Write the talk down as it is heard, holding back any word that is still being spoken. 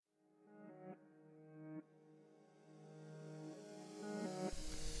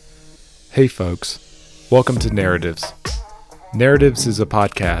Hey folks, welcome to Narratives. Narratives is a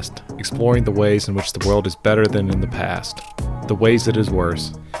podcast exploring the ways in which the world is better than in the past, the ways it is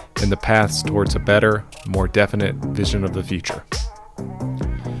worse, and the paths towards a better, more definite vision of the future.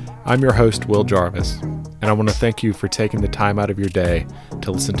 I'm your host, Will Jarvis, and I want to thank you for taking the time out of your day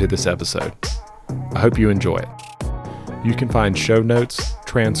to listen to this episode. I hope you enjoy it. You can find show notes,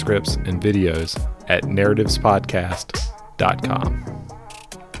 transcripts, and videos at narrativespodcast.com.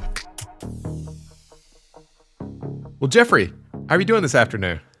 Well, Jeffrey, how are you doing this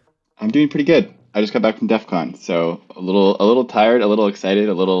afternoon? I'm doing pretty good. I just got back from DEF CON, so a little tired, a little excited,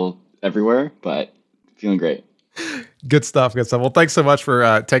 a little everywhere, but feeling great. Good stuff. Well, thanks so much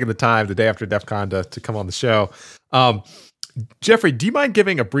for taking the time the day after DEF CON to come on the show. Jeffrey, do you mind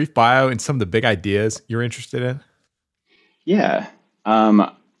giving a brief bio and some of the big ideas you're interested in? Yeah.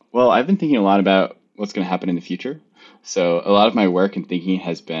 Well, I've been thinking a lot about what's going to happen in the future. So a lot of my work and thinking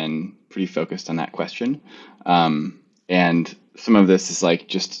has been pretty focused on that question. And some of this is like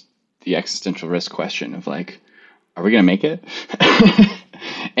just the existential risk question of like, are we going to make it?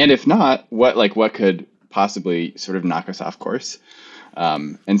 And if not, what could possibly sort of knock us off course?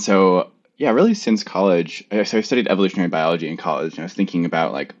 And so, yeah, really since college, so I studied evolutionary biology in college, and I was thinking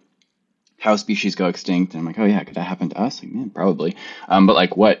about like how species go extinct. And I'm like, oh yeah, could that happen to us? Like, man, probably. But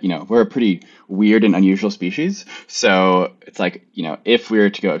like we're a pretty weird and unusual species. So it's like, if we were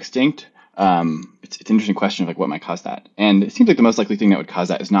to go extinct, it's an interesting question of like what might cause that. And it seems like the most likely thing that would cause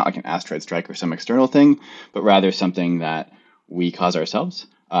that is not like an asteroid strike or some external thing, but rather something that we cause ourselves,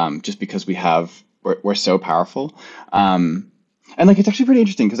 just because we're so powerful. And like, it's actually pretty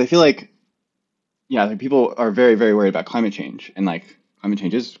interesting because I feel like, yeah, like people are very, very worried about climate change, and like climate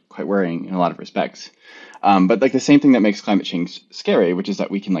change is quite worrying in a lot of respects. But like the same thing that makes climate change scary, which is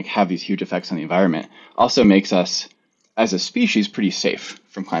that we can like have these huge effects on the environment, also makes us as a species pretty safe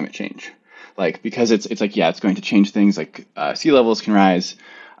from climate change. Like, because it's like, yeah, it's going to change things like sea levels can rise,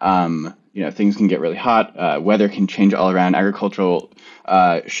 things can get really hot, weather can change all around, agricultural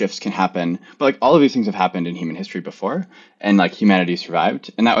shifts can happen. But like all of these things have happened in human history before, and like humanity survived.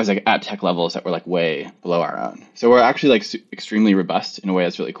 And that was like at tech levels that were like way below our own. So we're actually like extremely robust in a way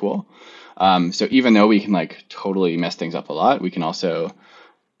that's really cool. So even though we can like totally mess things up a lot, we can also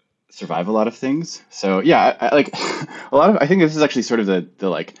survive a lot of things. So yeah, I like I think this is actually sort of the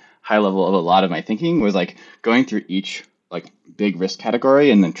like high level of a lot of my thinking was like going through each like big risk category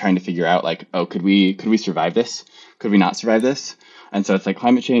and then trying to figure out like, oh, could we survive this? Could we not survive this? And so it's like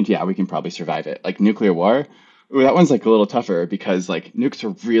climate change, yeah, we can probably survive it. Like nuclear war, ooh, that one's like a little tougher because like nukes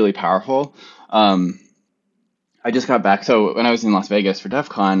are really powerful. I just got back. So when I was in Las Vegas for DEF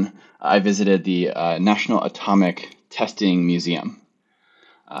CON, I visited the National Atomic Testing Museum.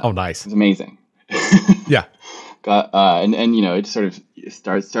 Oh, nice. It's amazing. Yeah. And it sort of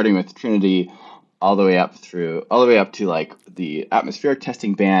starting with Trinity all the way up to like the atmospheric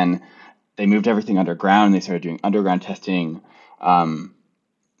testing ban. They moved everything underground and they started doing underground testing. I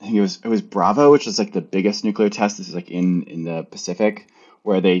think it was Bravo, which is like the biggest nuclear test. This is like in the Pacific,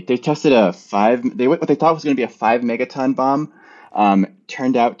 where they tested what they thought was going to be a 5 megaton bomb,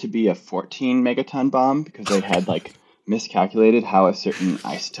 turned out to be a 14 megaton bomb because they had like miscalculated how a certain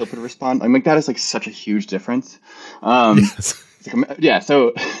isotope would respond. I'm like, that is like such a huge difference. Yes. Yeah.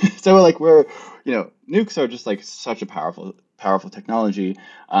 So like we're, nukes are just like such a powerful technology.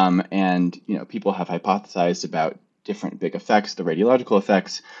 And people have hypothesized about different big effects, the radiological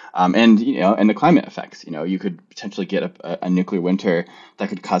effects, and the climate effects. You could potentially get a nuclear winter that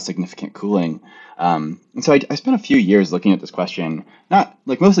could cause significant cooling. And so I spent a few years looking at this question, not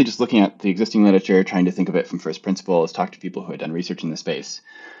like mostly just looking at the existing literature, trying to think of it from first principles, talk to people who had done research in the space.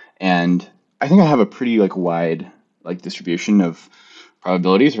 And I think I have a pretty like wide like distribution of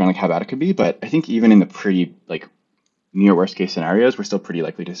probabilities around like how bad it could be. But I think even in the pretty like near worst case scenarios, we're still pretty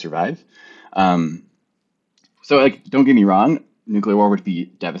likely to survive. So like, don't get me wrong, nuclear war would be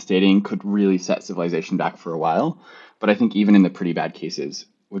devastating, could really set civilization back for a while. But I think even in the pretty bad cases,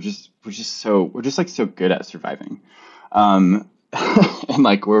 we're just so good at surviving. And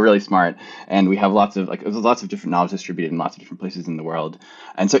like we're really smart, and we have there's lots of different knowledge distributed in lots of different places in the world.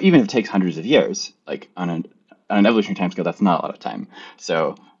 And so even if it takes hundreds of years, like on an evolutionary timescale, that's not a lot of time.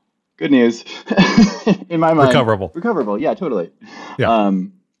 So good news in my mind. Recoverable. Yeah, totally. Yeah.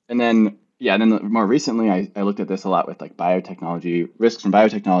 And then more recently, I looked at this a lot with like biotechnology, risks from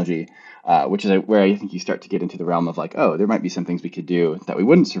biotechnology, which is where I think you start to get into the realm of like, oh, there might be some things we could do that we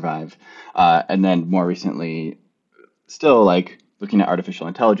wouldn't survive. And then more recently, still like looking at artificial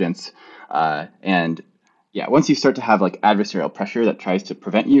intelligence. And yeah, once you start to have like adversarial pressure that tries to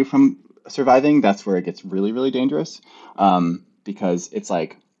prevent you from surviving, that's where it gets really, really dangerous. Because it's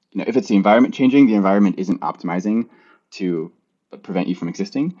like if it's the environment changing, the environment isn't optimizing to prevent you from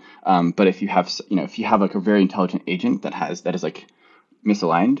existing. But if you have, if you have like a very intelligent agent that is like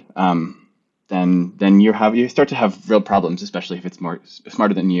misaligned, then you start to have real problems, especially if it's more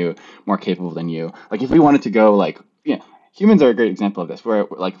smarter than you, more capable than you. Like if we wanted to go like, humans are a great example of this, where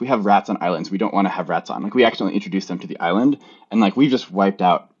like we have rats on islands we don't want to have rats on. Like we accidentally introduced them to the island, and like we just wiped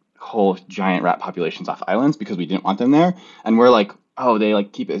out whole giant rat populations off islands because we didn't want them there. And we're like, oh, they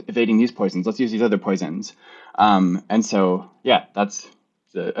like keep evading these poisons. Let's use these other poisons. And so yeah, it's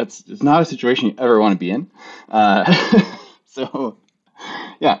not a situation you ever want to be in. So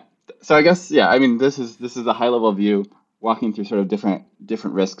yeah, so I guess yeah, I mean this is a high level view, walking through sort of different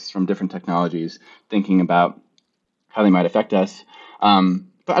risks from different technologies, thinking about how they might affect us.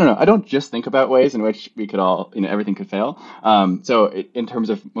 But I don't know. I don't just think about ways in which we could all, everything could fail. In terms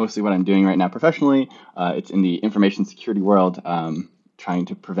of mostly what I'm doing right now professionally, it's in the information security world, trying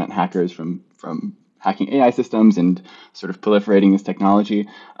to prevent hackers from hacking AI systems and sort of proliferating this technology.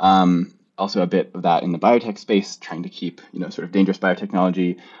 Also a bit of that in the biotech space, trying to keep, sort of dangerous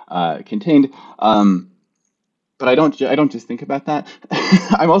biotechnology contained. But I don't just think about that.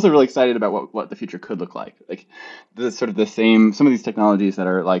 I'm also really excited about what the future could look like. Like the same, some of these technologies that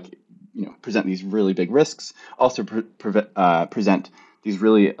are like, present these really big risks also present these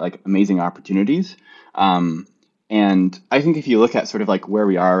really like amazing opportunities. And I think if you look at sort of like where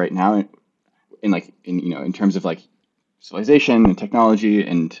we are right now in terms of like civilization and technology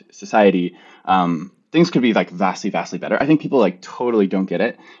and society, things could be like vastly, vastly better. I think people like totally don't get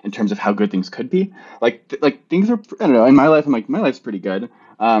it in terms of how good things could be. Like things are, I don't know. In my life, I'm like my life's pretty good.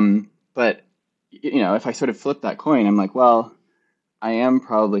 But if I sort of flip that coin, I'm like, well, I am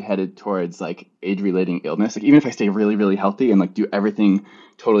probably headed towards like age-related illness. Like even if I stay really, really healthy and like do everything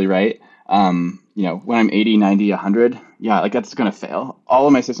totally right, when I'm 80, 90, 100, yeah, like that's gonna fail. All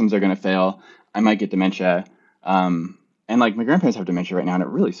of my systems are gonna fail. I might get dementia. And like my grandparents have dementia right now, and it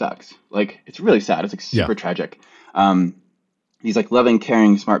really sucks. Like it's really sad. It's like Yeah. super tragic. These like loving,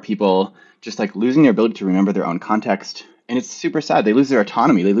 caring, smart people just like losing their ability to remember their own context, and it's super sad. They lose their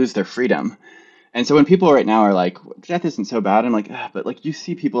autonomy. They lose their freedom. And so when people right now are like, death isn't so bad, I'm like, but like you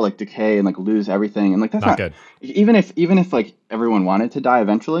see people like decay and like lose everything, and like that's Not not good. even if like everyone wanted to die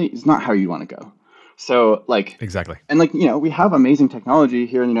eventually, it's not how you want to go. So like, Exactly. and like we have amazing technology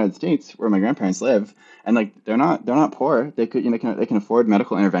here in the United States where my grandparents live, and like they're not poor. They could they can afford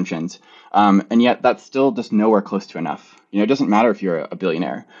medical interventions, and yet that's still just nowhere close to enough. It doesn't matter if you're a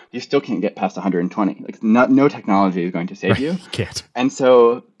billionaire, you still can't get past 120. Like no technology is going to save Right. you. You can't. And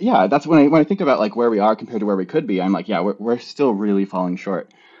so yeah, that's when I think about like where we are compared to where we could be. I'm like, yeah, we're still really falling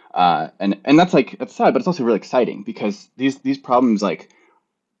short. And that's sad, but it's also really exciting because these problems like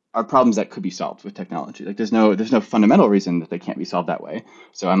are problems that could be solved with technology. Like there's no fundamental reason that they can't be solved that way.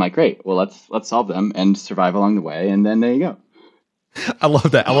 So I'm like, great, well let's solve them and survive along the way, and then there you go. I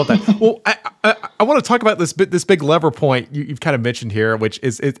love that. I love that. Well, I want to talk about this big lever point you've kind of mentioned here, which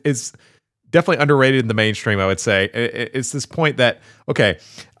is definitely underrated in the mainstream. I would say it's this point that okay,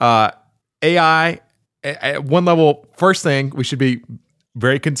 AI at one level, first thing we should be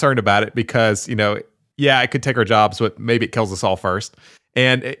very concerned about it because yeah, it could take our jobs, but maybe it kills us all first.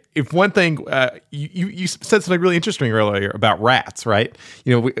 And if one thing, you said something really interesting earlier about rats, right?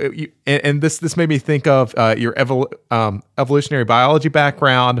 And this made me think of your evolutionary biology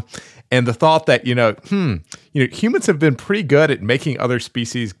background and the thought that humans have been pretty good at making other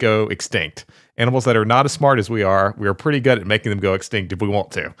species go extinct. Animals that are not as smart as we are pretty good at making them go extinct if we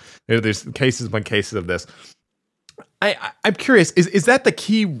want to. There's cases upon cases of this. I'm curious, is that the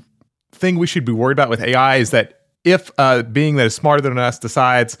key thing we should be worried about with AI? Is that if being that is smarter than us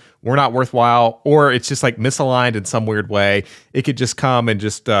decides we're not worthwhile, or it's just like misaligned in some weird way, it could just come and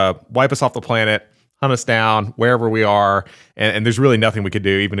just wipe us off the planet, hunt us down wherever we are, and there's really nothing we could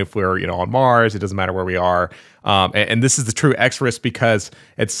do, even if we're on Mars. It doesn't matter where we are, and this is the true X risk because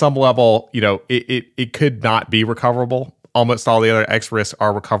at some level, it could not be recoverable. Almost all the other X risks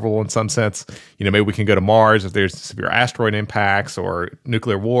are recoverable in some sense. Maybe we can go to Mars if there's severe asteroid impacts or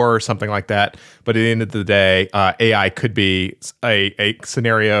nuclear war or something like that. But at the end of the day, AI could be a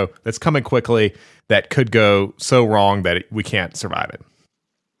scenario that's coming quickly that could go so wrong that we can't survive it.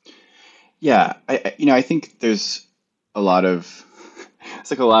 Yeah, I think there's a lot of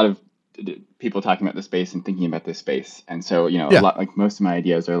it's like a lot of people talking about this space and thinking about this space, and so a Yeah. lot like most of my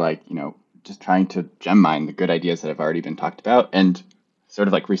ideas are like just trying to gem mine the good ideas that have already been talked about and sort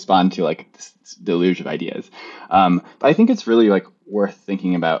of like respond to like this deluge of ideas. But I think it's really like worth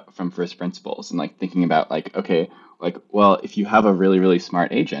thinking about from first principles and like thinking about like, okay, like, well, if you have a really, really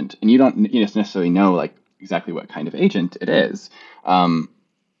smart agent and you don't necessarily know like exactly what kind of agent it is,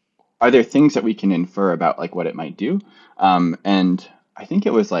 are there things that we can infer about like what it might do? And I think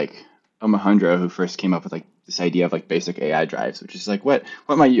it was like Omohundro who first came up with like this idea of like basic AI drives, which is like what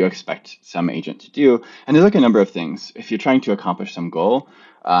might you expect some agent to do? And there's like a number of things. If you're trying to accomplish some goal,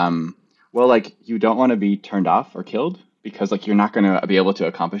 well, like you don't want to be turned off or killed because like you're not going to be able to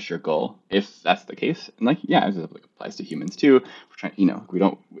accomplish your goal if that's the case. And like yeah, it applies to humans too. We're trying, we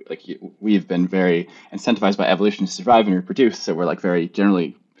don't like we've been very incentivized by evolution to survive and reproduce, so we're like very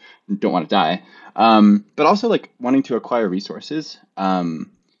generally don't want to die. But also like wanting to acquire resources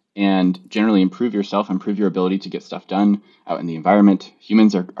and generally improve yourself, improve your ability to get stuff done out in the environment.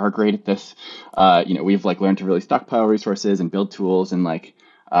 Humans are great at this. We've like learned to really stockpile resources and build tools and like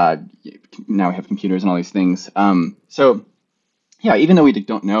uh, now we have computers and all these things. So yeah, even though we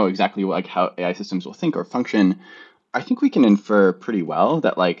don't know exactly like how AI systems will think or function, I think we can infer pretty well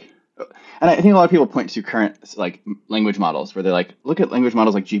that like, and I think a lot of people point to current like language models where they're like, look at language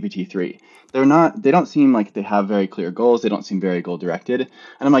models like GPT-3. They don't seem like they have very clear goals. They don't seem very goal directed. And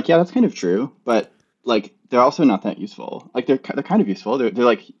I'm like, yeah, that's kind of true, but like they're also not that useful. Like they're kind of useful.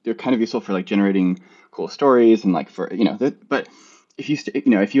 They're kind of useful for like generating cool stories and like for but if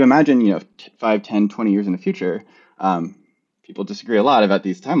if you imagine 5, 10, 20 years in the future, people disagree a lot about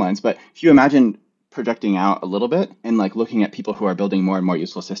these timelines, but if you imagine projecting out a little bit and like looking at people who are building more and more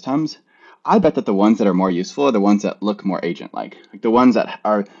useful systems, I bet that the ones that are more useful are the ones that look more agent-like, like the ones that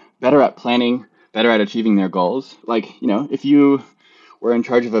are better at planning, better at achieving their goals. Like, if you were in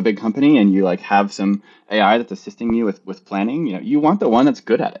charge of a big company and you like have some AI that's assisting you with planning, you want the one that's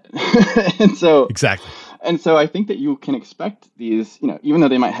good at it. and so Exactly. and so I think that you can expect these, even though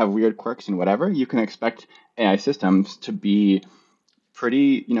they might have weird quirks and whatever, you can expect AI systems to be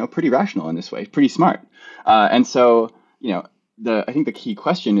pretty rational in this way, pretty smart. And so, I think the key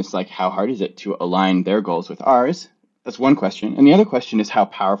question is like, how hard is it to align their goals with ours? That's one question. And the other question is, how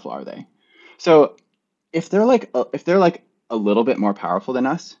powerful are they? So if they're like a little bit more powerful than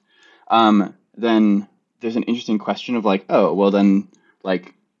us, then there's an interesting question of like, oh, well then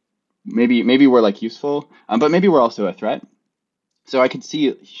like maybe we're like useful, but maybe we're also a threat. So I could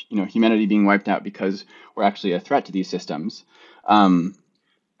see, humanity being wiped out because we're actually a threat to these systems. Um,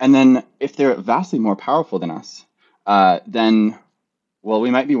 and then if they're vastly more powerful than us, then, well,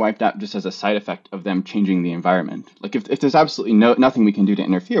 we might be wiped out just as a side effect of them changing the environment. Like if there's absolutely nothing we can do to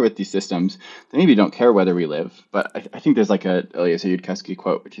interfere with these systems, they maybe don't care whether we live. But I think there's like a Elias Yudkowsky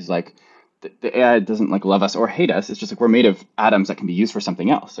quote, which is like, the AI doesn't like love us or hate us. It's just like we're made of atoms that can be used for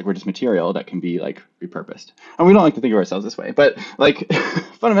something else. Like we're just material that can be like repurposed. And we don't like to think of ourselves this way, but like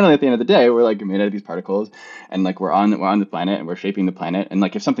fundamentally at the end of the day, we're like made out of these particles, and like we're on the planet and we're shaping the planet. And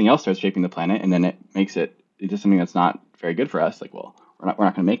like if something else starts shaping the planet and then it makes it into something that's not very good for us, like well, we're not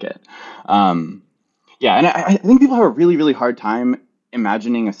going to make it. Yeah, and I think people have a really really hard time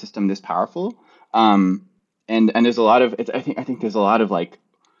imagining a system this powerful. And there's a lot of I think there's a lot of like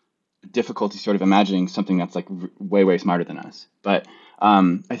difficulty sort of imagining something that's like way smarter than us. But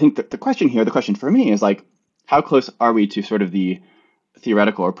I think that the question for me is like, how close are we to sort of the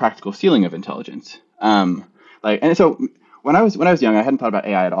theoretical or practical ceiling of intelligence? And so when I was young, I hadn't thought about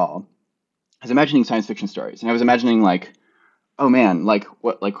AI at all. I was imagining science fiction stories, and I was imagining like, oh man, like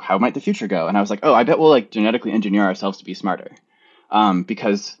how might the future go? And I was like, oh, I bet we'll like genetically engineer ourselves to be smarter.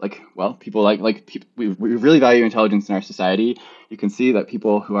 Because like, well, people we really value intelligence in our society. You can see that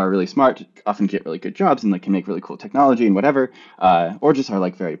people who are really smart often get really good jobs and like can make really cool technology and whatever, or just are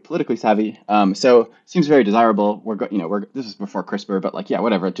like very politically savvy. So it seems very desirable. This is before CRISPR, but like, yeah,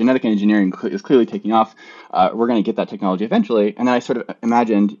 whatever. Genetic engineering is clearly taking off. We're going to get that technology eventually. And then I sort of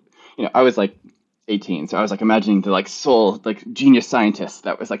imagined, I was like 18, so I was like imagining the like soul like genius scientist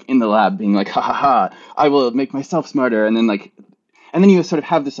that was like in the lab being like, ha ha ha, I will make myself smarter. And then you sort of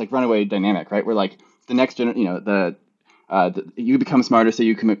have this like runaway dynamic, right? Where like the next you become smarter, so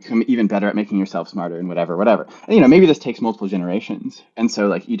you can become even better at making yourself smarter and whatever. And maybe this takes multiple generations, and so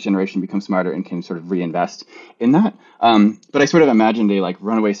like each generation becomes smarter and can sort of reinvest in that. But I sort of imagined a like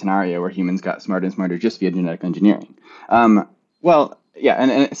runaway scenario where humans got smarter and smarter just via genetic engineering. Well, yeah,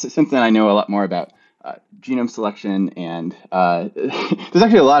 and since then I know a lot more about genome selection, and there's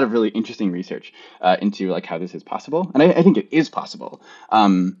actually a lot of really interesting research into like how this is possible, and I think it is possible.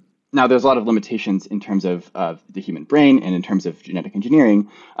 Now, there's a lot of limitations in terms of the human brain and in terms of genetic engineering.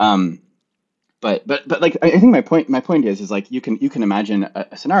 But like I think my point is like you can imagine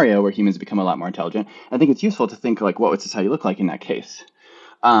a scenario where humans become a lot more intelligent. I think it's useful to think like what would society look like in that case.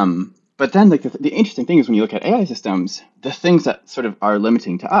 But then like the interesting thing is when you look at AI systems, the things that sort of are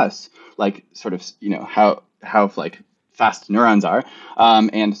limiting to us, like sort of how like fast neurons are,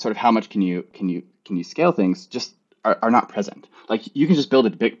 and sort of how much can you scale things, just are not present. Like you can just build a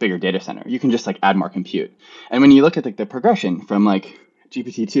bigger data center. You can just like add more compute. And when you look at like the progression from like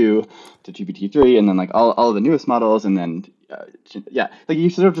GPT-2 to GPT-3, and then like all of the newest models, and then yeah, like you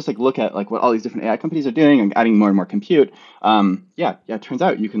sort of just like look at like what all these different AI companies are doing and adding more and more compute. It turns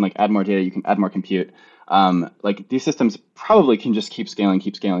out you can like add more data, you can add more compute. Like these systems probably can just keep scaling,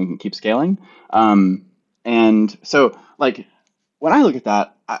 keep scaling, and keep scaling. And so like when I look at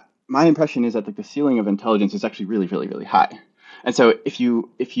that, my impression is that like the ceiling of intelligence is actually really, really, really high. And so if you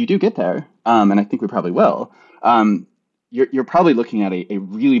do get there, and I think we probably will, you're probably looking at a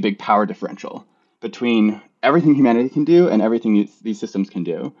really big power differential between everything humanity can do and everything these systems can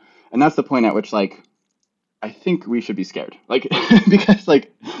do. And that's the point at which like I think we should be scared. Like because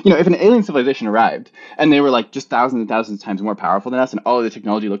like if an alien civilization arrived and they were like just thousands and thousands of times more powerful than us and all of the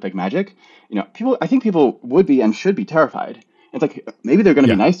technology looked like magic, I think people would be and should be terrified. It's like maybe they're going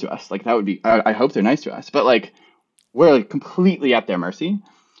to be Yeah. nice to us. Like that would be I hope they're nice to us. But like we're like completely at their mercy.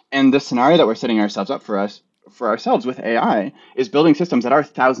 And the scenario that we're setting ourselves up for ourselves with AI is building systems that are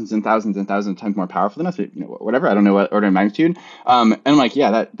thousands and thousands and thousands of times more powerful than us. Whatever. I don't know what order of magnitude. And I'm like,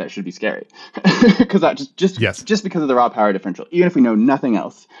 yeah, that should be scary because that Yes. just because of the raw power differential. Even if we know nothing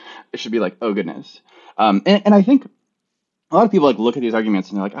else, it should be like, oh goodness. And I think a lot of people like look at these arguments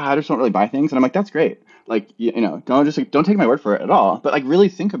and they're like, I just don't really buy things. And I'm like, that's great. Like, don't just like, don't take my word for it at all. But like really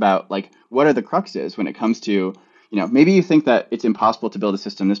think about like what are the cruxes when it comes to, maybe you think that it's impossible to build a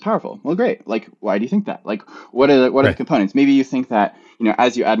system this powerful. Well, great. Like, why do you think that? Like, what are the Right. components? Maybe you think that,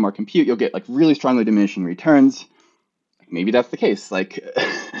 as you add more compute, you'll get like really strongly diminishing returns. Maybe that's the case, like,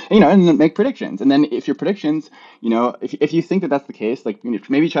 and then make predictions. And then if your predictions, if you think that that's the case, like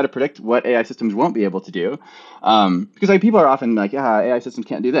maybe try to predict what AI systems won't be able to do. Because like people are often like, yeah, AI systems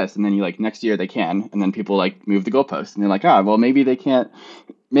can't do this. And then you like next year they can. And then people like move the goalposts and they're like, well, maybe they can't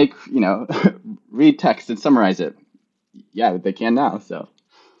make, read text and summarize it. Yeah, they can now. So.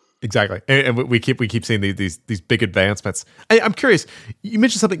 Exactly, and we keep seeing these big advancements. I'm curious. You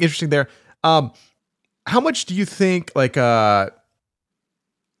mentioned something interesting there. How much do you think, like, how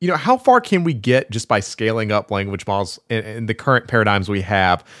far can we get just by scaling up language models in the current paradigms we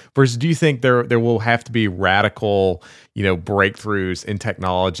have? Versus, do you think there will have to be radical, breakthroughs in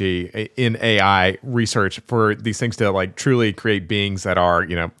technology, in AI research for these things to like truly create beings that are,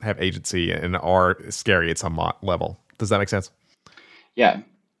 have agency and are scary at some level? Does that make sense? Yeah.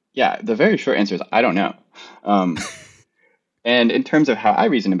 Yeah. The very short answer is I don't know. And in terms of how I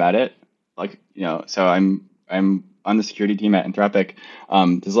reason about it, like, so I'm on the security team at Anthropic.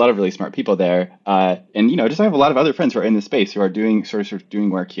 There's a lot of really smart people there. And, just I have a lot of other friends who are in the space who are doing sort of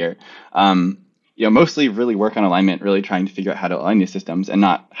doing work here. Mostly really work on alignment, really trying to figure out how to align these systems and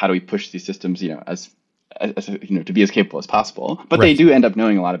not how do we push these systems, as to be as capable as possible. But they Right. do end up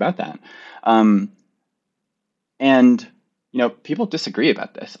knowing a lot about that. And, people disagree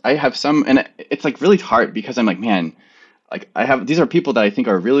about this. I have some, and it's like really hard because I'm like, man, like these are people that I think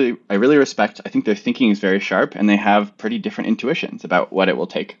I really respect. I think their thinking is very sharp and they have pretty different intuitions about what it will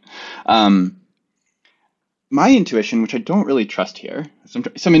take. My intuition, which I don't really trust here,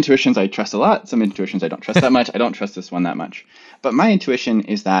 some intuitions I trust a lot, some intuitions I don't trust that much. I don't trust this one that much. But my intuition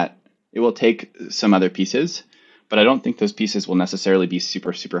is that it will take some other pieces, but I don't think those pieces will necessarily be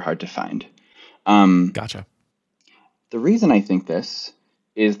super, super hard to find. Gotcha. The reason I think this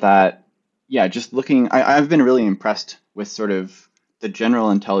is that, yeah, just looking, I've been really impressed with sort of the general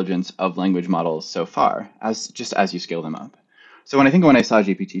intelligence of language models so far, as you scale them up. So when I saw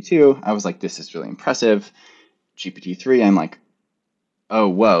GPT-2, I was like, this is really impressive. GPT-3, I'm like, oh,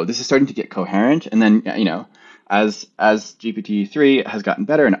 whoa, this is starting to get coherent. And then, as GPT-3 has gotten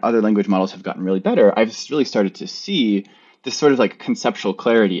better and other language models have gotten really better, I've really started to see this sort of like conceptual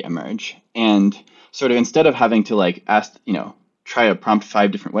clarity emerge. And sort of instead of having to like ask, try to prompt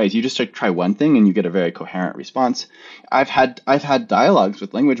 5 different ways, you just like try one thing and you get a very coherent response. I've had dialogues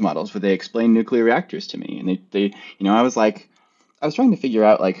with language models where they explain nuclear reactors to me, and they I was trying to figure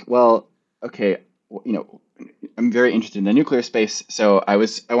out like, well, okay, I'm very interested in the nuclear space, so I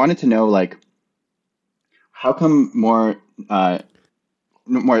wanted to know like how come more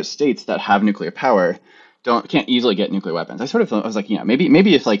states that have nuclear power can't easily get nuclear weapons. I was like,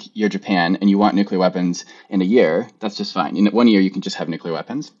 maybe if like you're Japan and you want nuclear weapons in a year, that's just fine. In 1 year, you can just have nuclear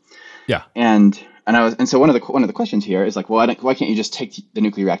weapons. Yeah. So one of the questions here is like, well, why can't you just take the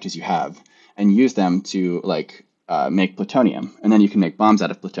nuclear reactors you have and use them to like make plutonium, and then you can make bombs out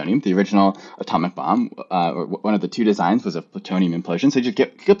of plutonium. The original atomic bomb, or one of the 2 designs, was a plutonium implosion. So you just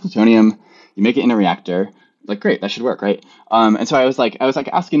get plutonium, you make it in a reactor. Like, great, that should work, right? And so I was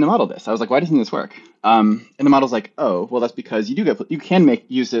asking the model this. I was like, why doesn't this work? And the model's like, oh, well, that's because you can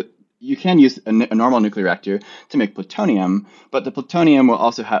use it you can use a normal nuclear reactor to make plutonium, but the plutonium will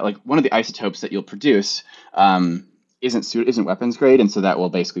also have like one of the isotopes that you'll produce isn't weapons grade, and so that will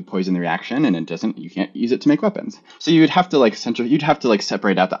basically poison the reaction, and you can't use it to make weapons. So you'd have to like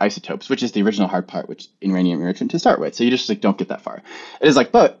separate out the isotopes, which is the original hard part, which in uranium enrichment to start with. So you just like don't get that far. It is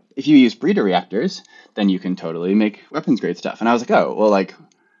like, but if you use breeder reactors, then you can totally make weapons grade stuff. And I was like, oh well, like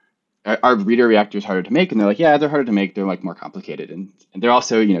are breeder reactors harder to make? And they're like, yeah, they're harder to make. They're like more complicated, and they're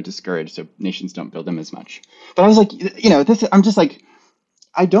also discouraged, so nations don't build them as much. But I was like, I'm just like,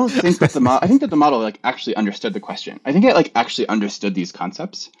 I don't think that I think that the model like actually understood the question. I think it like actually understood these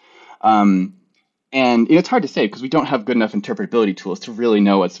concepts. And it's hard to say because we don't have good enough interpretability tools to really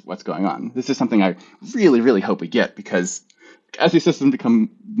know what's going on. This is something I really, really hope we get, because as these systems become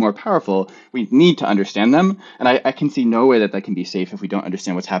more powerful, we need to understand them. And I can see no way that can be safe if we don't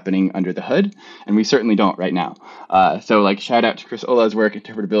understand what's happening under the hood. And we certainly don't right now. So like shout out to Chris Ola's work,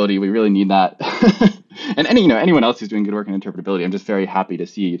 interpretability. We really need that. And anyone else who's doing good work in interpretability, I'm just very happy to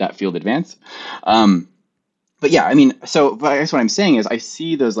see that field advance. But yeah, I mean, but I guess what I'm saying is I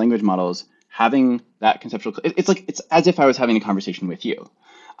see those language models having that conceptual. It's as if I was having a conversation with you.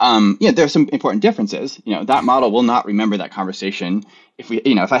 There are some important differences. That model will not remember that conversation.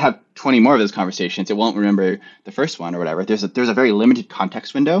 If I have 20 more of those conversations, it won't remember the first one or whatever. There's a very limited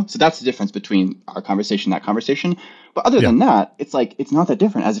context window. So that's the difference between our conversation and that conversation. But other than that, it's not that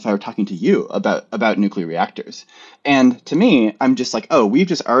different as if I were talking to you about nuclear reactors. And to me, I'm just like, oh, we've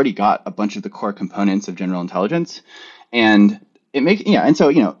just already got a bunch of the core components of general intelligence. And it makes, and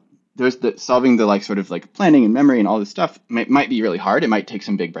so, there's solving the like sort of like planning and memory and all this stuff might be really hard. It might take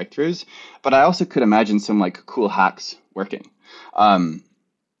some big breakthroughs, but I also could imagine some like cool hacks working.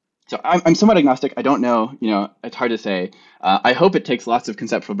 So I'm somewhat agnostic. I don't know. It's hard to say. I hope it takes lots of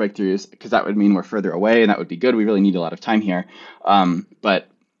conceptual breakthroughs, because that would mean we're further away, and that would be good. We really need a lot of time here. But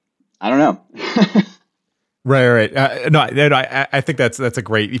I don't know. Right. No, I think that's a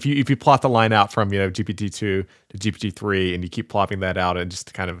great. If you plot the line out from GPT-2 to GPT-3, and you keep plopping that out and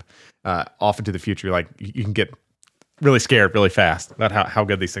just kind of off into the future, like you can get really scared really fast about how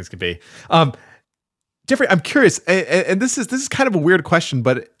good these things can be. Jeffrey, I'm curious, and this is kind of a weird question,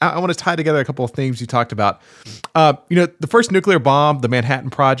 but I want to tie together a couple of things you talked about. The first nuclear bomb, the Manhattan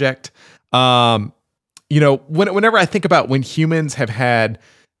Project. Whenever I think about when humans have had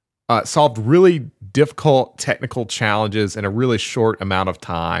solved really difficult technical challenges in a really short amount of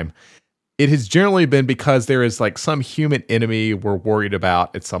time, it has generally been because there is like some human enemy we're worried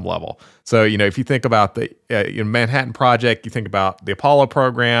about at some level. So, if you think about the Manhattan Project, you think about the Apollo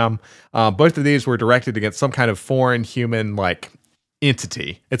program, both of these were directed against some kind of foreign human like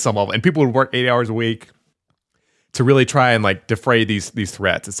entity at some level. And people would work 8 hours a week to really try and like defray these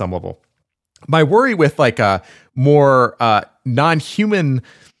threats at some level. My worry with like more non-human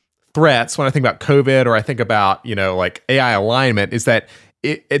threats, when I think about COVID or I think about, like AI alignment, is that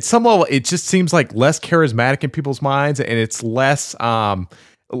at some level, it just seems like less charismatic in people's minds, and it's less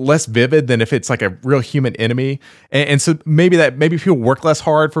vivid than if it's like a real human enemy. And so maybe people work less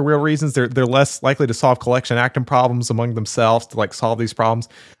hard for real reasons. They're less likely to solve collection action problems among themselves to like solve these problems.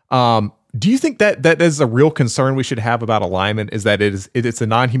 Do you think that is a real concern we should have about alignment? Is that it's a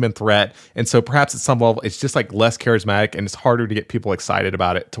non-human threat, and so perhaps at some level it's just like less charismatic, and it's harder to get people excited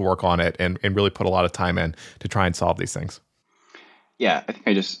about it, to work on it, and really put a lot of time in to try and solve these things? Yeah, I think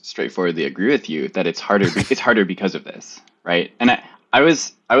I just straightforwardly agree with you that it's harder. It's harder because of this, right? And I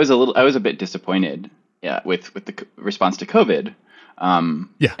was a bit disappointed, with the response to COVID.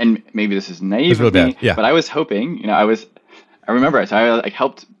 And maybe this is naive of me, but I was hoping, I remember, so I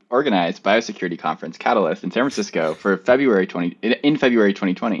helped organize biosecurity conference Catalyst in San Francisco for February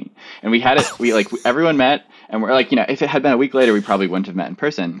 2020, and we had it. Everyone met, and we're like, if it had been a week later, we probably wouldn't have met in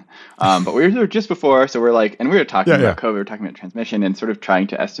person. But we were there just before, so we're like, and we were talking about COVID, we were talking about transmission, and sort of trying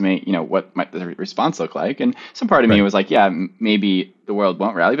to estimate, what might the response look like. And some part of me was like, yeah, maybe the world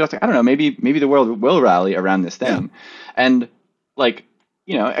won't rally, but I was like, I don't know, maybe the world will rally around this thing, and like.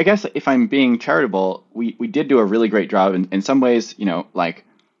 I guess if I'm being charitable, we did do a really great job in some ways, like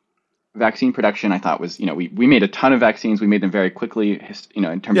vaccine production, I thought was, we made a ton of vaccines. We made them very quickly,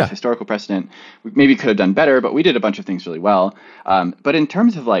 in terms of historical precedent. We maybe could have done better, but we did a bunch of things really well. But in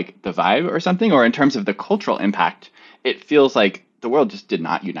terms of like the vibe or something, or in terms of the cultural impact, it feels like the world just did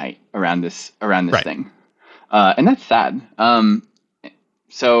not unite around this thing. And that's sad.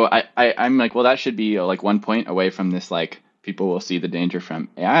 So I'm like, well, that should be like 1 point away from this, like, people will see the danger from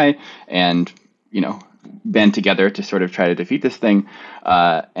AI and, band together to sort of try to defeat this thing.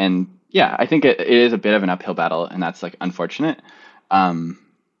 And yeah, I think it is a bit of an uphill battle, and that's like unfortunate.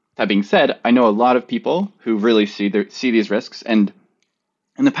 That being said, I know a lot of people who really see these risks, and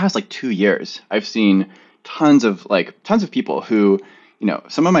in the past like 2 years, I've seen tons of people who,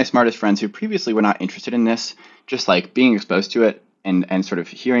 some of my smartest friends who previously were not interested in this, just like being exposed to it and sort of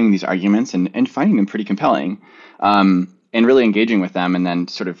hearing these arguments and finding them pretty compelling, and really engaging with them, and then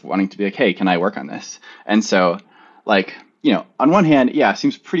sort of wanting to be like, hey, can I work on this? And so, like, on one hand, yeah, it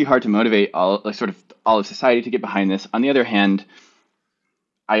seems pretty hard to motivate all of society to get behind this. On the other hand,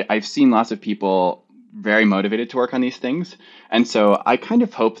 I've seen lots of people very motivated to work on these things. And so I kind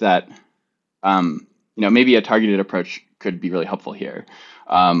of hope that, maybe a targeted approach could be really helpful here,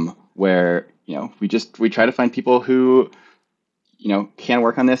 where, we try to find people who, can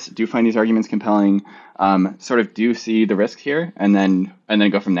work on this, do find these arguments compelling, sort of do see the risk here, and then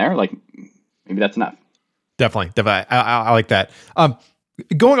go from there. Like, maybe that's enough. Definitely. I like that.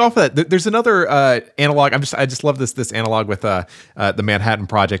 Going off of that, there's another analog. I just love this analog with the Manhattan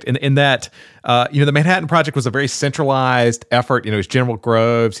Project. In that, the Manhattan Project was a very centralized effort. It's General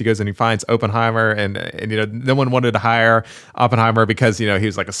Groves. He goes and he finds Oppenheimer, and no one wanted to hire Oppenheimer because he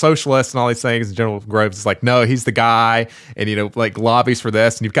was like a socialist and all these things. And General Groves is like, no, he's the guy, and like lobbies for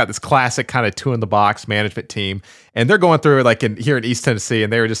this. And you've got this classic kind of two in the box management team, and they're going through like here in East Tennessee,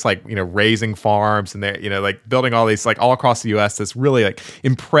 and they were just like raising farms, and they're like building all these like all across the U.S. This really like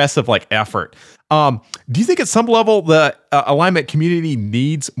impressive like effort. Do you think at some level the alignment community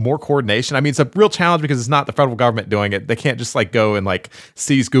needs more coordination? I mean, it's a real challenge because it's not the federal government doing it. They can't just like go and like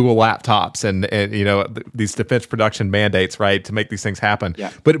seize Google laptops and these defense production mandates, right, to make these things happen.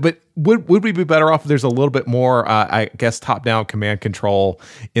 Yeah. But would we be better off if there's a little bit more, I guess, top-down command control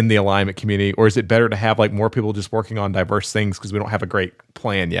in the alignment community, or is it better to have like more people just working on diverse things because we don't have a great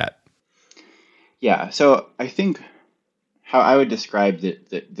plan yet? Yeah. So I think how I would describe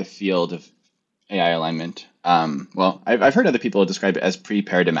the field of AI alignment. Well, I've heard other people describe it as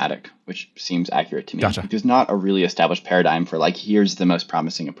pre-paradigmatic, which seems accurate to me. Gotcha. There's not a really established paradigm for like, here's the most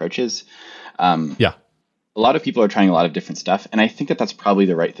promising approaches. Yeah. A lot of people are trying a lot of different stuff, and I think that that's probably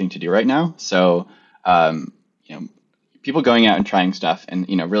the right thing to do right now. So, people going out and trying stuff and,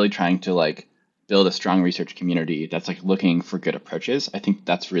 really trying to like build a strong research community that's like looking for good approaches, I think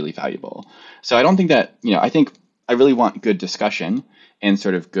that's really valuable. So I don't think that, I think I really want good discussion and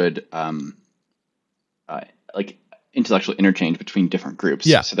sort of good, like intellectual interchange between different groups,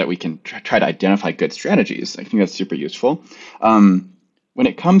 so that we can try to identify good strategies. I think that's super useful. When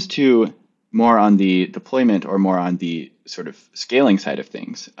it comes to more on the deployment or more on the sort of scaling side of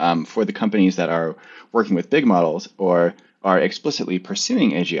things, for the companies that are working with big models or are explicitly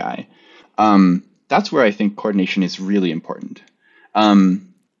pursuing AGI, that's where I think coordination is really important.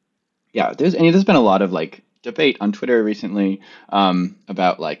 There's been a lot of like debate on Twitter recently,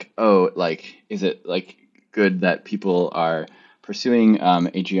 about like, is it like good that people are pursuing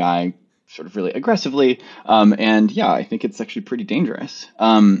AGI sort of really aggressively? And yeah, I think it's actually pretty dangerous.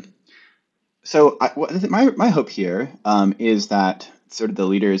 So my hope here is that sort of the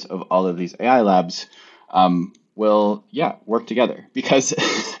leaders of all of these AI labs will work together, because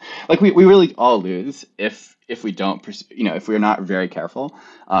like we really all lose if we don't if we're not very careful.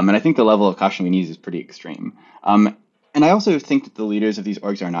 And I think the level of caution we need is pretty extreme. And I also think that the leaders of these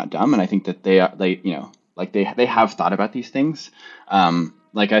orgs are not dumb, and I think that they have thought about these things.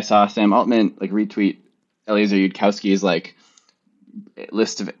 Like I saw Sam Altman like retweet Eliezer Yudkowsky's like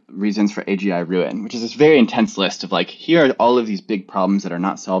list of reasons for AGI ruin, which is this very intense list of like, here are all of these big problems that are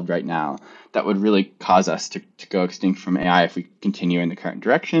not solved right now that would really cause us to go extinct from AI if we continue in the current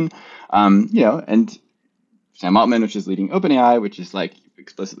direction. And Sam Altman, which is leading OpenAI, which is like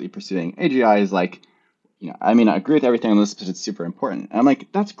explicitly pursuing AGI, is like, I may not agree with everything on this, but it's super important. And I'm like,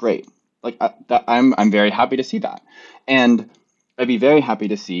 that's great. Like I'm very happy to see that. And I'd be very happy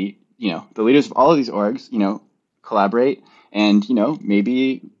to see, the leaders of all of these orgs, collaborate and,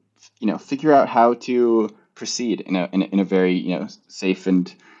 maybe, figure out how to proceed in a very, safe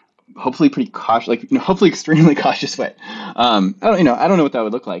and hopefully pretty cautious, like, hopefully extremely cautious way. I don't know what that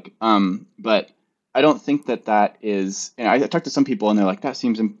would look like. But I don't think that is, I talked to some people and they're like, that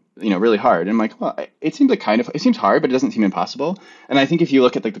seems, really hard. And I'm like, well, it seems like it seems hard, but it doesn't seem impossible. And I think if you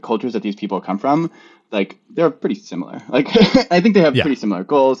look at like the cultures that these people come from, like they're pretty similar. Like I think they have pretty similar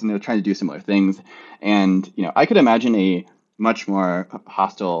goals and they're trying to do similar things. And, I could imagine a much more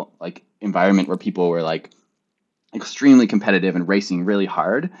hostile like environment where people were like extremely competitive and racing really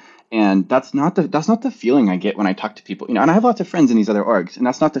hard. And that's not the feeling I get when I talk to people, and I have lots of friends in these other orgs, and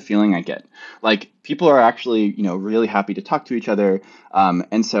that's not the feeling I get. Like people are actually, really happy to talk to each other.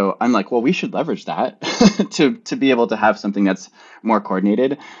 And so I'm like, well, we should leverage that to be able to have something that's more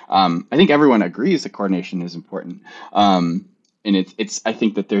coordinated. I think everyone agrees that coordination is important. And I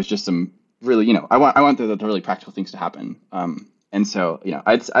think that there's just some really, I want the really practical things to happen. And so,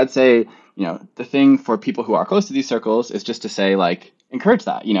 I'd say, the thing for people who are close to these circles is just to say, like, encourage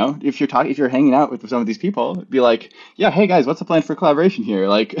that. If you're hanging out with some of these people, be like, yeah, hey guys, what's the plan for collaboration here?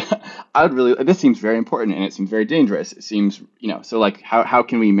 Like, this seems very important and it seems very dangerous. It seems, so like, how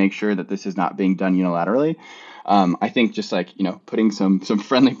can we make sure that this is not being done unilaterally? I think just like, putting some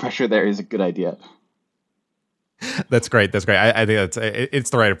friendly pressure there is a good idea. That's great. That's great. I think it's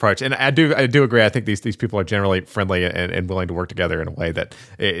the right approach, and I do agree. I think these people are generally friendly and willing to work together in a way that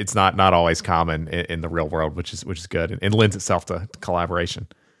it's not always common in the real world, which is good and lends itself to collaboration.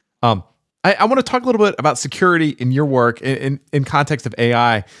 I want to talk a little bit about security in your work in context of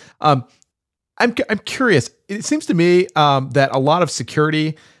AI. I'm curious. It seems to me that a lot of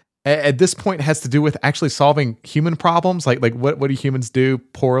security at this point has to do with actually solving human problems, like what do humans do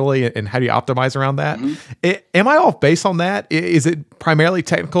poorly, and how do you optimize around that? Mm-hmm. Am I off base on that? Is it primarily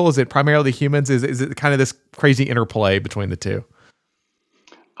technical? Is it primarily humans? Is it kind of this crazy interplay between the two?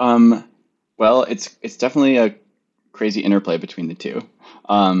 Well, it's definitely a crazy interplay between the two.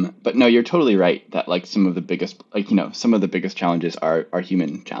 But no, you're totally right that like some of the biggest challenges are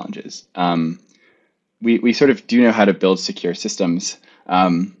human challenges. We sort of do know how to build secure systems.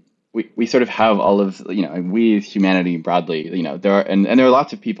 We sort of have all of, we humanity broadly, there are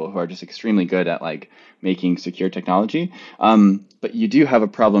lots of people who are just extremely good at like making secure technology. But you do have a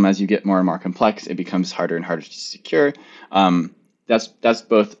problem as you get more and more complex. It becomes harder and harder to secure. That's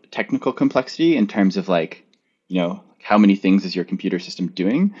both technical complexity in terms of like, how many things is your computer system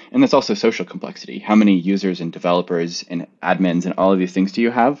doing? And that's also social complexity. How many users and developers and admins and all of these things do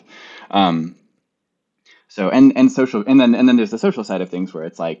you have? So and social, and then there's the social side of things where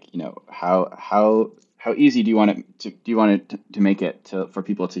it's like, how easy do you want it to make it for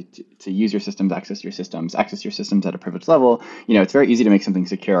people to use your systems, access your systems at a privileged level? It's very easy to make something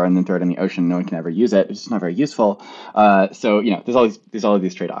secure and then throw it in the ocean. No one can ever use it. It's just not very useful. So there's all of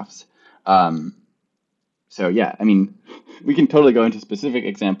these trade-offs. So yeah, I mean, we can totally go into specific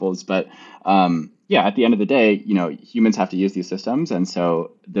examples, but yeah, at the end of the day, humans have to use these systems, and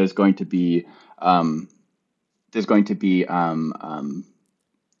so there's going to be I'm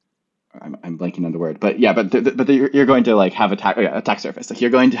blanking on the word, but yeah, but you're going to like have attack surface. Like you're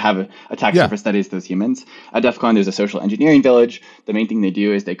going to have an attack surface that is those humans. At DEF CON, there's a social engineering village. The main thing they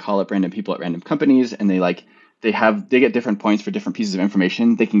do is they call up random people at random companies, and they get different points for different pieces of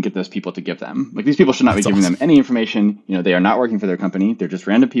information they can get those people to give them. Like these people should not be giving them any information. They are not working for their company. They're just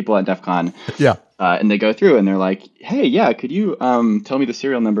random people at DEF CON. Yeah. And they go through and they're like, hey, yeah, could you tell me the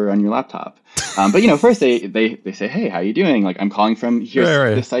serial number on your laptop? But first they say, hey, how you doing? Like, I'm calling from here's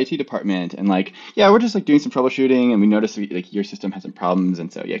this IT department, and like, yeah, we're just like doing some troubleshooting, and we noticed like your system has some problems,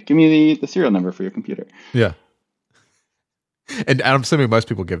 and so yeah, give me the serial number for your computer. Yeah. And I'm assuming most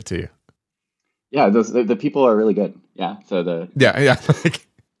people give it to you. Yeah, the people are really good. Yeah. So yeah.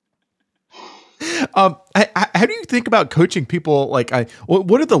 How do you think about coaching people? Like,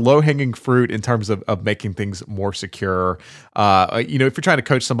 what are the low hanging fruit in terms of making things more secure? If you're trying to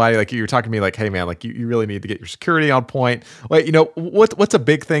coach somebody, like you're talking to me, like, hey man, like you really need to get your security on point. Like, what's a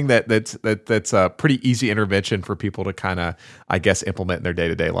big thing that's a pretty easy intervention for people to kind of, I guess, implement in their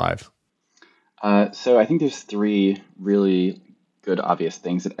day-to-day lives? So I think there's three really good, obvious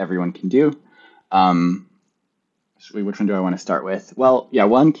things that everyone can do. Which one do I want to start with? Well, yeah,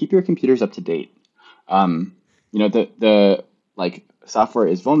 one, keep your computers up to date. The software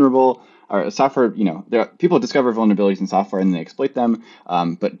is vulnerable, or software, people discover vulnerabilities in software and they exploit them.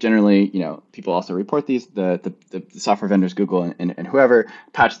 But generally, people also report these, the software vendors, Google and whoever,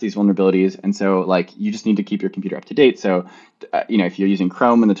 patch these vulnerabilities. And so like, you just need to keep your computer up to date. So, if you're using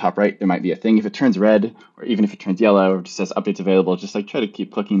Chrome in the top right, there might be a thing. If it turns red, or even if it turns yellow, or just says updates available, just like try to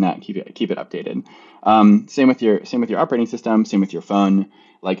keep clicking that and keep it updated. Same with your operating system, same with your phone.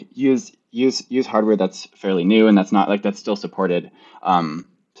 Like use hardware that's fairly new and that's still supported.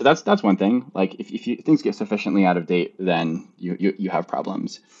 So that's one thing. Like if things get sufficiently out of date, then you have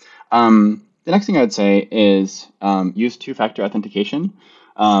problems. The next thing I would say is use two-factor authentication.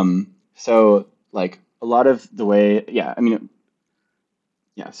 So like a lot of the way,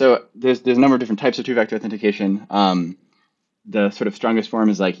 so there's a number of different types of two-factor authentication. The sort of strongest form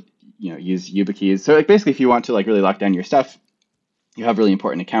is like, use YubiKeys. So like basically if you want to like really lock down your stuff, you have really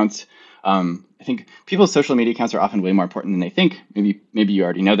important accounts. I think people's social media accounts are often way more important than they think. Maybe you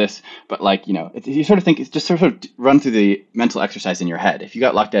already know this, but like, you sort of think, it's just sort of run through the mental exercise in your head. If you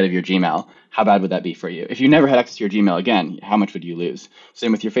got locked out of your Gmail, how bad would that be for you? If you never had access to your Gmail again, how much would you lose?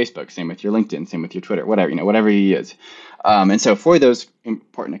 Same with your Facebook, same with your LinkedIn, same with your Twitter, whatever you use. And so for those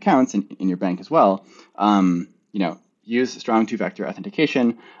important accounts in your bank as well, use strong two-factor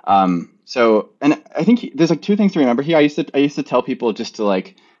authentication. So, and I think there's like two things to remember here. I used to tell people just to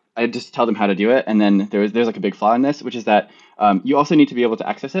like, I just tell them how to do it, and then there's like a big flaw in this, which is that you also need to be able to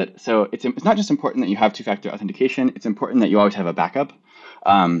access it. So it's not just important that you have two-factor authentication. It's important that you always have a backup.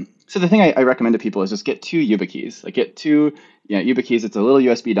 So the thing I recommend to people is just get two YubiKeys. Like get two, YubiKeys. It's a little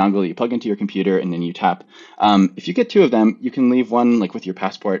USB dongle that you plug into your computer and then you tap. If you get two of them, you can leave one like with your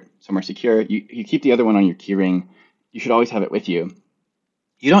passport somewhere secure. You keep the other one on your keyring. You should always have it with you.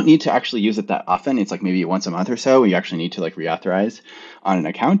 You don't need to actually use it that often. It's like maybe once a month or so where you actually need to like reauthorize on an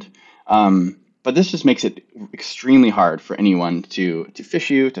account. But this just makes it extremely hard for anyone to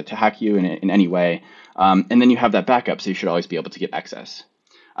phish you, to hack you in any way. And then you have that backup, so you should always be able to get access.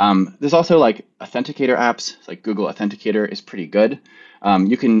 There's also like authenticator apps, like Google Authenticator is pretty good.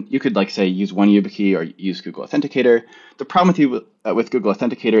 You could like say use one YubiKey or use Google Authenticator. The problem with Google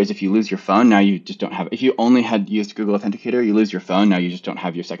Authenticator is if you lose your phone, now you just don't have. If you only had used Google Authenticator, you lose your phone. Now you just don't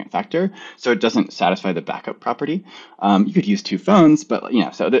have your second factor, so it doesn't satisfy the backup property. You could use two phones, but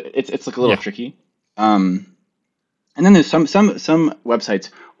so it's like a little tricky. And then there's some websites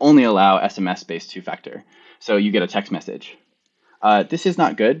only allow SMS based two factor, so you get a text message. This is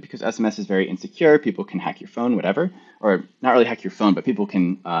not good because SMS is very insecure. People can hack your phone, whatever, or not really hack your phone, but people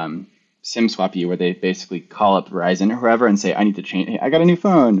can SIM swap you, where they basically call up Verizon or whoever and say, "I need to change. Hey, I got a new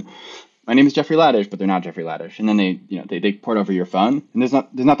phone. My name is Jeffrey Ladish," but they're not Jeffrey Ladish, and then they port over your phone, and there's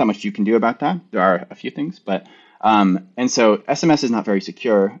not that much you can do about that. There are a few things, but and so SMS is not very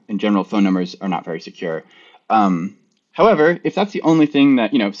secure. In general, phone numbers are not very secure. However, if that's the only thing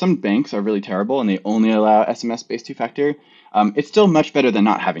that, some banks are really terrible and they only allow SMS-based two-factor, it's still much better than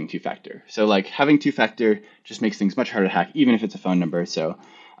not having two-factor. So like having two-factor just makes things much harder to hack, even if it's a phone number. So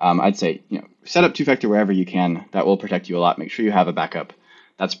I'd say, set up two-factor wherever you can. That will protect you a lot. Make sure you have a backup.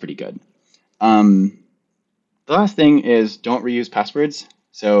 That's pretty good. The last thing is don't reuse passwords.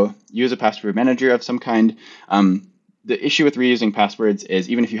 So use a password manager of some kind. The issue with reusing passwords is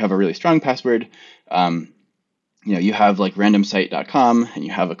even if you have a really strong password, you have like randomsite.com and you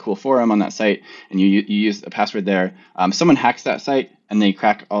have a cool forum on that site and you use a password there. Someone hacks that site and they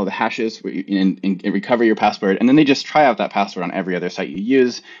crack all the hashes and recover your password. And then they just try out that password on every other site you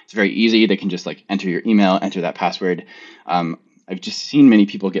use. It's very easy. They can just like enter your email, enter that password. I've just seen many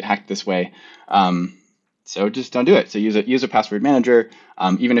people get hacked this way. So just don't do it. So use a password manager,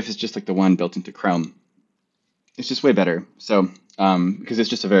 even if it's just like the one built into Chrome. It's just way better. So because it's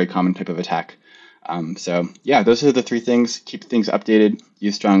just a very common type of attack. So yeah, those are the three things. Keep things updated,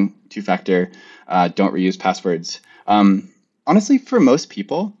 use strong two-factor, don't reuse passwords. Honestly, for most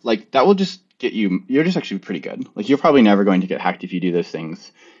people, like that will just get you're just actually pretty good. Like you're probably never going to get hacked if you do those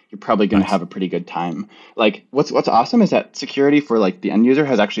things. You're probably going to have a pretty good time. Like what's awesome is that security for like the end user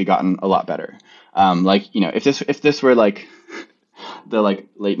has actually gotten a lot better. If this were like the like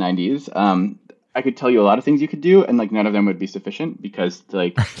late 90s, I could tell you a lot of things you could do and like none of them would be sufficient because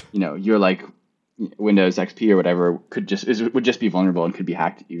like, you're like Windows XP or whatever would just be vulnerable and could be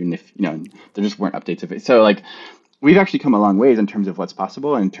hacked even if there just weren't updates of it. So like we've actually come a long ways in terms of what's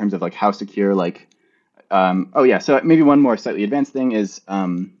possible and in terms of like how secure so maybe one more slightly advanced thing is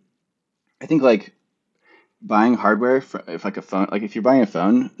I think like buying hardware if like a phone, like if you're buying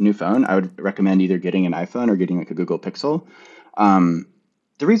a new phone, I would recommend either getting an iPhone or getting like a Google Pixel.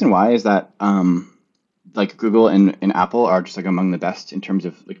 The reason why is that like Google and Apple are just like among the best in terms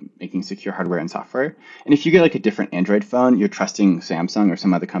of like making secure hardware and software. And if you get like a different Android phone, you're trusting Samsung or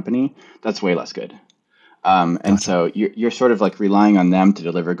some other company, that's way less good. And so you're sort of like relying on them to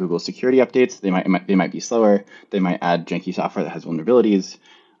deliver Google security updates. They might be slower. They might add janky software that has vulnerabilities.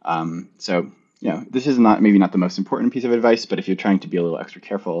 This is maybe not the most important piece of advice, but if you're trying to be a little extra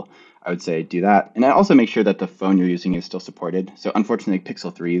careful, I would say do that. And also make sure that the phone you're using is still supported. So unfortunately,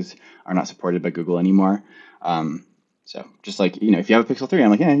 Pixel 3s are not supported by Google anymore. So just like, if you have a Pixel 3, I'm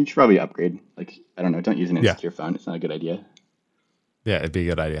like, you should probably upgrade. Like, I don't know, don't use an insecure phone. It's not a good idea. Yeah, it'd be a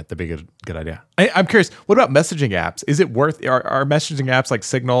good idea. That'd be a good idea. I'm curious, what about messaging apps? Is it worth, are messaging apps like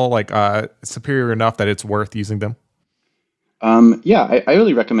Signal, like superior enough that it's worth using them? I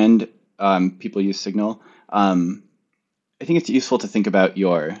really recommend people use Signal. I think it's useful to think about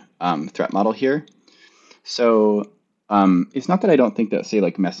your threat model here. So it's not that I don't think that, say,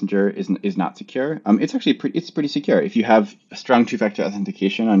 like Messenger is not secure. It's actually pretty secure if you have a strong two-factor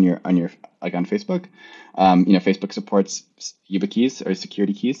authentication on your like on Facebook. Facebook supports YubiKeys or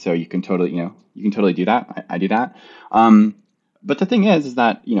security keys, so you can totally do that. I do that. But the thing is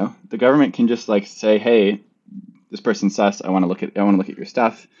that the government can just like say, hey, this person's sus. I want to look at your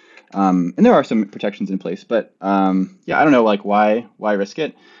stuff. And there are some protections in place, but I don't know, like why risk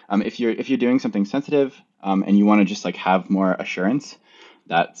it? If you're doing something sensitive and you want to just like have more assurance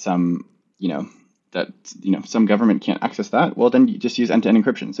that some you know, that, some government can't access that, well, then you just use end-to-end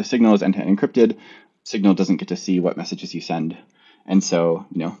encryption. So Signal is end-to-end encrypted. Signal doesn't get to see what messages you send. And so,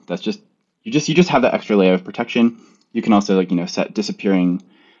 that's just, you just have that extra layer of protection. You can also set disappearing,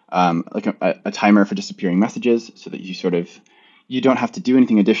 like a timer for disappearing messages, so that you don't have to do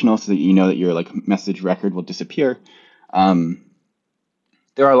anything additional, so that that your like message record will disappear. I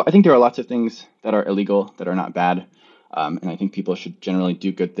think there are lots of things that are illegal that are not bad. And I think people should generally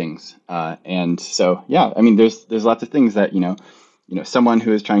do good things. And so, yeah, I mean, there's lots of things that, someone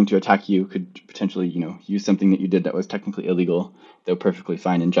who is trying to attack you could potentially, use something that you did that was technically illegal, though perfectly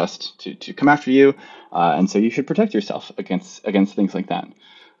fine and just to come after you. And so you should protect yourself against things like that.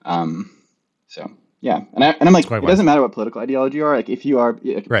 So, yeah. I'm like, it doesn't matter what political ideology you are. Like, if you are,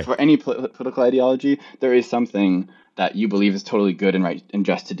 Right. for any political ideology, there is something that you believe is totally good and right and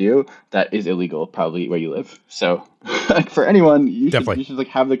just to do that is illegal, probably where you live. So, like, for anyone, you should like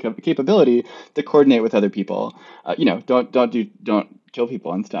have the capability to coordinate with other people. Don't kill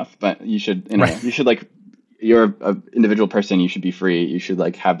people and stuff, but you should, you should, like, you're an individual person. You should be free. You should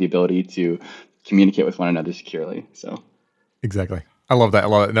like have the ability to communicate with one another securely. So, exactly. I love that.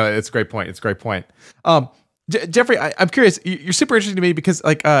 No, it's a great point. Jeffrey, I'm curious. You're super interesting to me because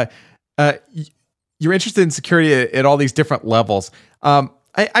like, you're interested in security at all these different levels.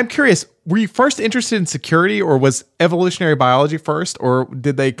 I'm curious, were you first interested in security, or was evolutionary biology first, or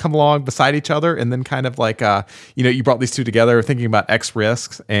did they come along beside each other and then kind of like, you brought these two together thinking about X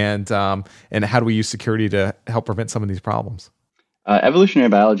risks and how do we use security to help prevent some of these problems? Evolutionary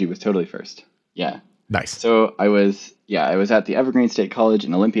biology was totally first. Yeah. Nice. So I was at the Evergreen State College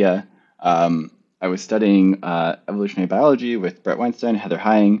in Olympia. I was studying evolutionary biology with Brett Weinstein, Heather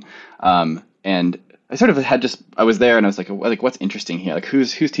Hying, and I sort of I was there and I was like, what's interesting here? Like,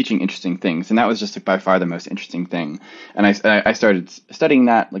 who's teaching interesting things? And that was just like by far the most interesting thing. And I started studying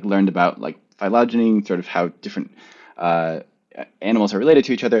that, like learned about like phylogeny, sort of how different animals are related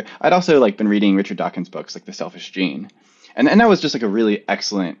to each other. I'd also like been reading Richard Dawkins' books, like The Selfish Gene. And that was just like a really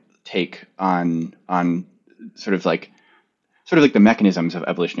excellent take on sort of like the mechanisms of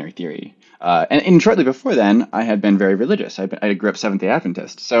evolutionary theory. And shortly before then, I had been very religious. I grew up Seventh-day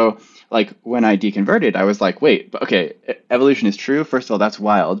Adventist. So, like, when I deconverted, I was like, wait, but okay, evolution is true. First of all, that's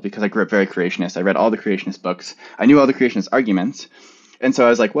wild, because I grew up very creationist. I read all the creationist books. I knew all the creationist arguments. And so I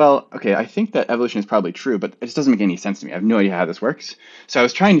was like, well, okay, I think that evolution is probably true, but it just doesn't make any sense to me. I have no idea how this works. So I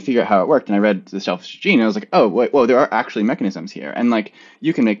was trying to figure out how it worked, and I read The Selfish Gene, and I was like, oh, wait, whoa, there are actually mechanisms here, and like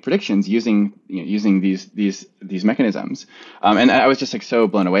you can make predictions using these mechanisms. And I was just like so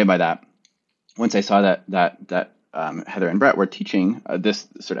blown away by that. Once I saw that Heather and Brett were teaching this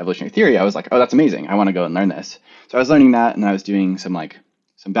sort of evolutionary theory, I was like, oh, that's amazing. I want to go and learn this. So I was learning that, and I was doing some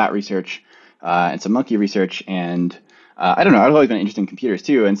bat research and some monkey research, and I don't know, I've always been interested in computers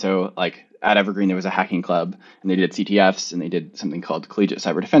too. And so like at Evergreen, there was a hacking club, and they did CTFs, and they did something called Collegiate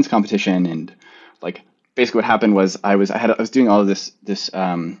Cyber Defense Competition. And like basically what happened was I was doing all of this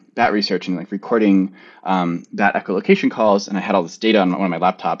bat research and like recording bat echolocation calls, and I had all this data on one of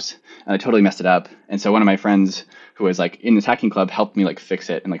my laptops, and I totally messed it up. And so one of my friends who was like in this hacking club helped me like fix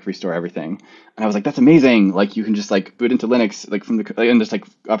it and like restore everything. And I was like, that's amazing. Like you can just like boot into Linux like from and just like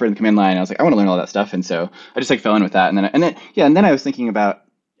operate in the command line. And I was like, I want to learn all that stuff. And so I just like fell in with that. And then I was thinking about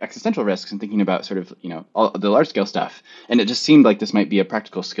existential risks and thinking about sort of, all the large scale stuff. And it just seemed like this might be a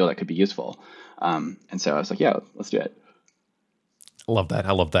practical skill that could be useful. And so I was like, yeah, let's do it. I love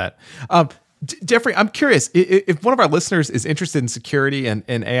that. Jeffrey, I'm curious, if one of our listeners is interested in security and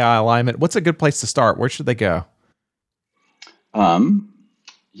AI alignment, what's a good place to start? Where should they go?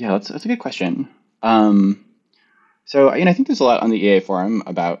 Yeah, that's a good question. So, I think there's a lot on the EA forum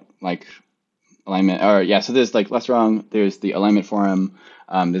about like alignment, so there's like Less Wrong, there's the alignment forum,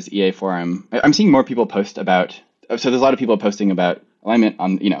 there's EA forum. I'm seeing more people post about, so there's a lot of people posting about alignment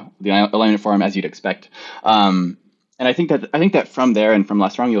on, the alignment forum, as you'd expect. And I think that from there and from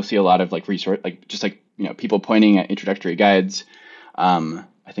Less Wrong, you'll see a lot of like resource, like just like, people pointing at introductory guides.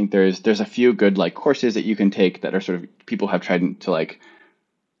 I think there's a few good like courses that you can take that are sort of people have tried to like,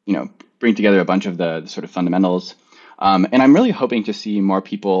 bring together a bunch of the sort of fundamentals. And I'm really hoping to see more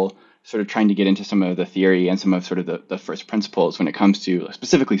people sort of trying to get into some of the theory and some of sort of the first principles when it comes to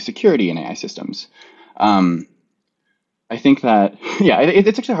specifically security in AI systems. I think that,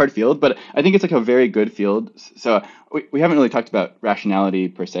 it's actually a hard field, but I think it's like a very good field. So we haven't really talked about rationality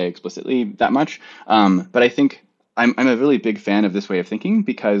per se explicitly that much. But I think I'm a really big fan of this way of thinking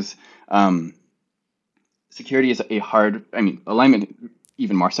because security is alignment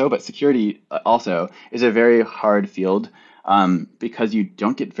even more so, but security also is a very hard field because you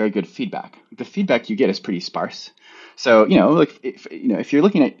don't get very good feedback. The feedback you get is pretty sparse. So, like if you're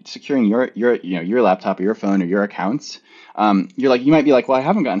looking at securing your laptop or your phone or your accounts, you might be like, well, I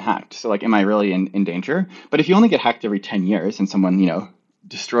haven't gotten hacked, so like, am I really in danger? But if you only get hacked every 10 years and someone,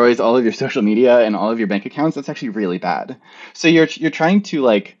 destroys all of your social media and all of your bank accounts, that's actually really bad. So you're trying to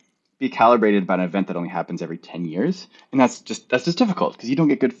like be calibrated about an event that only happens every 10 years, and that's just difficult because you don't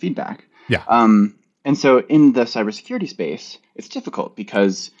get good feedback. Yeah. And so in the cybersecurity space, it's difficult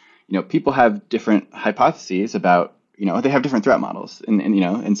because people have different hypotheses about they have different threat models,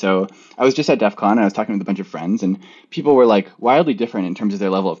 and so I was just at DEF CON and I was talking with a bunch of friends, and people were like wildly different in terms of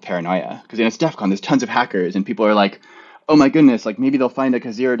their level of paranoia, because it's DEF CON, there's tons of hackers, and people are like, oh my goodness, like maybe they'll find like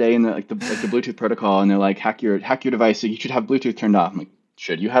a 0 day in the Bluetooth protocol, and they're like, hack your device, so you should have Bluetooth turned off. I'm like,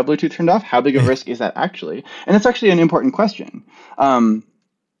 should you have Bluetooth turned off? How big of a risk is that actually? And that's actually an important question.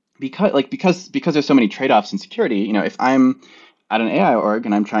 Because there's so many trade-offs in security, if I'm at an AI org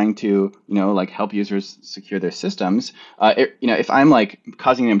and I'm trying to, like help users secure their systems, if I'm like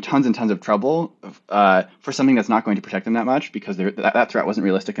causing them tons and tons of trouble for something that's not going to protect them that much because that threat wasn't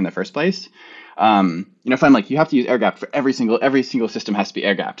realistic in the first place, if I'm like, you have to use air gap for every single system has to be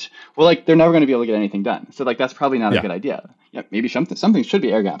air gapped, well, like they're never going to be able to get anything done. So like that's probably not a good idea. Yeah, maybe something should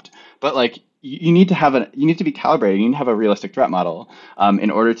be air gapped, but like you need to be calibrated. You need to have a realistic threat model in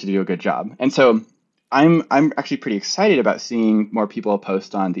order to do a good job. And so I'm actually pretty excited about seeing more people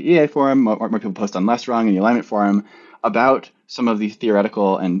post on the EA forum, more people post on Less Wrong and the Alignment forum about some of these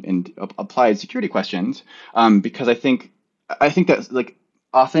theoretical and applied security questions, because I think that's like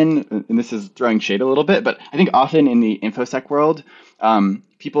often, and this is throwing shade a little bit, but I think often in the InfoSec world,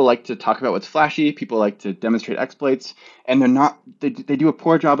 people like to talk about what's flashy, people like to demonstrate exploits, and they do a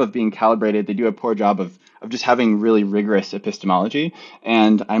poor job of being calibrated, they do a poor job of just having really rigorous epistemology.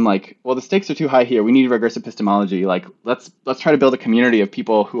 And I'm like, well, the stakes are too high here, we need rigorous epistemology, like let's try to build a community of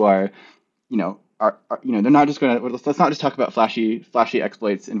people who are they're not just going to, let's not just talk about flashy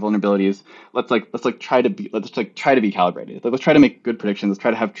exploits and vulnerabilities. Let's try to be calibrated. Let's try to make good predictions. Let's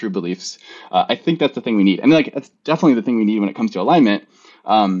try to have true beliefs. I think that's the thing we need. And like, that's definitely the thing we need when it comes to alignment.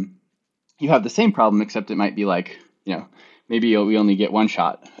 You have the same problem, except it might be like, maybe we only get one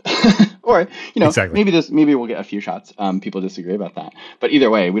shot or, Exactly. maybe we'll get a few shots. People disagree about that, but either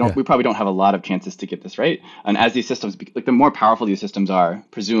way, we probably don't have a lot of chances to get this right. And as these systems, like the more powerful these systems are,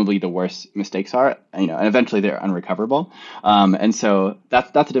 presumably the worse mistakes are, and eventually they're unrecoverable. And so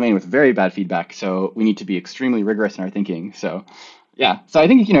that's a domain with very bad feedback. So we need to be extremely rigorous in our thinking. So yeah. So I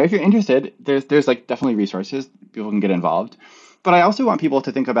think, if you're interested, there's like definitely resources, people can get involved, but I also want people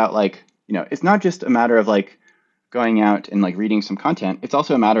to think about like, it's not just a matter of like going out and like reading some content. It's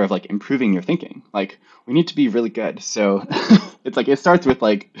also a matter of like improving your thinking. Like we need to be really good. So it's like, it starts with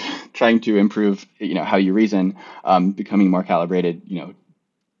like trying to improve, how you reason, becoming more calibrated, so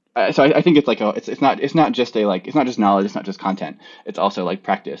I think it's like it's not just knowledge, it's not just content. It's also like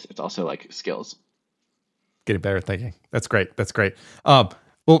practice. It's also like skills. Getting better at thinking. That's great. Well,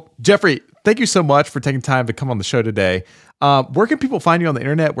 Jeffrey, thank you so much for taking time to come on the show today. Where can people find you on the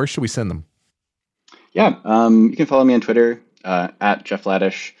internet? Where should we send them? Yeah, you can follow me on Twitter at Jeff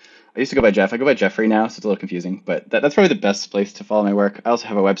Ladish. I used to go by Jeff. I go by Jeffrey now, so it's a little confusing, but that's probably the best place to follow my work. I also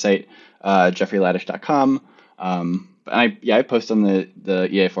have a website, jeffreyladish.com. But I post on the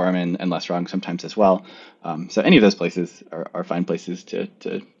EA forum and Less Wrong sometimes as well. So any of those places are fine places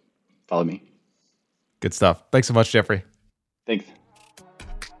to follow me. Good stuff. Thanks so much, Jeffrey. Thanks.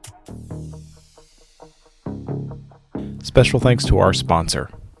 Special thanks to our sponsor,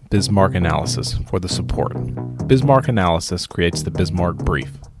 Bismarck Analysis, for the support. Bismarck Analysis creates the Bismarck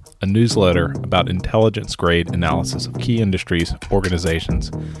Brief, a newsletter about intelligence-grade analysis of key industries,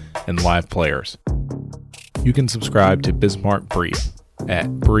 organizations, and live players. You can subscribe to Bismarck Brief at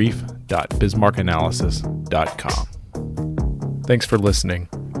brief.bismarckanalysis.com. Thanks for listening.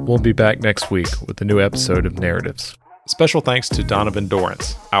 We'll be back next week with a new episode of Narratives. Special thanks to Donovan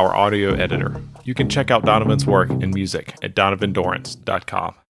Dorrance, our audio editor. You can check out Donovan's work and music at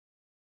donovandorrance.com.